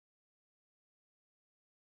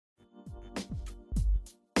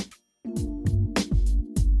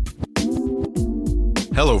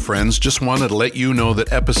Hello, friends. Just wanted to let you know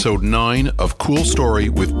that episode 9 of Cool Story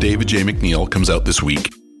with David J. McNeil comes out this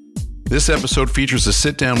week. This episode features a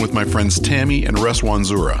sit-down with my friends Tammy and Russ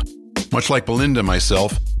Wanzura. Much like Belinda and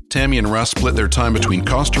myself, Tammy and Russ split their time between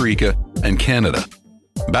Costa Rica and Canada.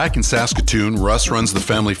 Back in Saskatoon, Russ runs the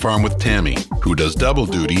family farm with Tammy, who does double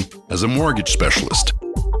duty as a mortgage specialist.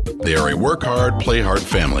 They are a work hard, play hard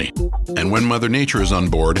family. And when Mother Nature is on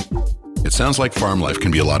board, it sounds like farm life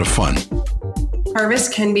can be a lot of fun.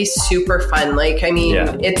 Harvest can be super fun.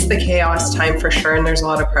 It's the chaos time for sure, and there's a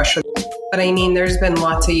lot of pressure. But there's been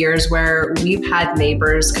lots of years where we've had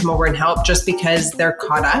neighbors come over and help just because they're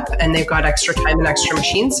caught up and they've got extra time and extra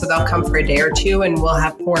machines. So they'll come for a day or two and we'll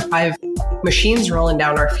have 4 or 5 machines rolling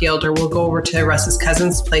down our field, or we'll go over to Russ's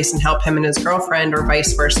cousin's place and help him and his girlfriend, or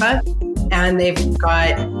vice versa. And they've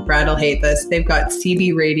got, Brad will hate this, they've got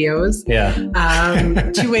CB radios. Yeah.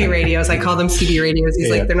 Two-way radios. I call them CB radios. He's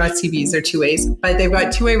like, they're not CBs, they're two-ways. But they've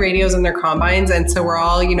got two-way radios in their combines. And so we're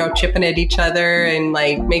all, chipping at each other and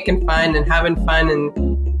making fun and having fun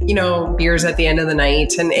and, beers at the end of the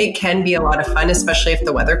night. And it can be a lot of fun, especially if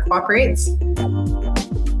the weather cooperates.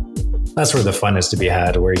 That's where the fun is to be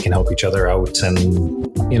had, where you can help each other out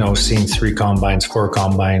and, seeing 3 combines, 4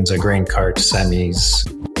 combines, a grain cart, semis,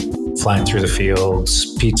 flying through the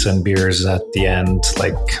fields, pizza and beers at the end.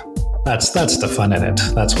 That's the fun in it.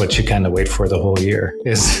 That's what you kind of wait for the whole year,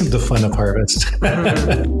 is the fun of harvest,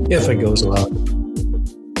 if it goes well.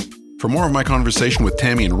 For more of my conversation with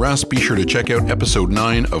Tammy and Russ, be sure to check out episode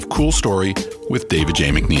 9 of Cool Story with David J.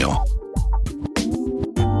 McNeil.